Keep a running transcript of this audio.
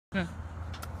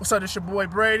What's up, it's your boy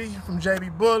Brady from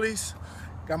JB Bullies.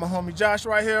 Got my homie Josh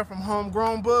right here from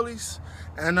Homegrown Bullies.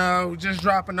 And we're just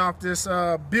dropping off this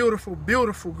beautiful,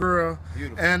 beautiful girl.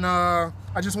 Beautiful. And I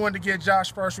just wanted to get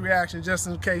Josh's first reaction just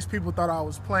in case people thought I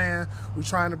was playing. We're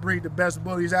trying to breed the best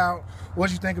bullies out. What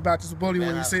do you think about this bully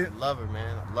when you see it? I love her,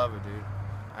 man. I love her, dude.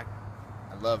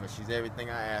 I love her. She's everything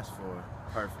I asked for.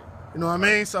 Perfect. You know what I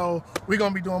mean? So we're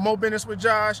going to be doing more business with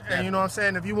Josh. And you know what I'm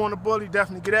saying? If you want a bully,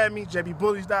 definitely get at me,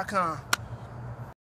 jbbullies.com.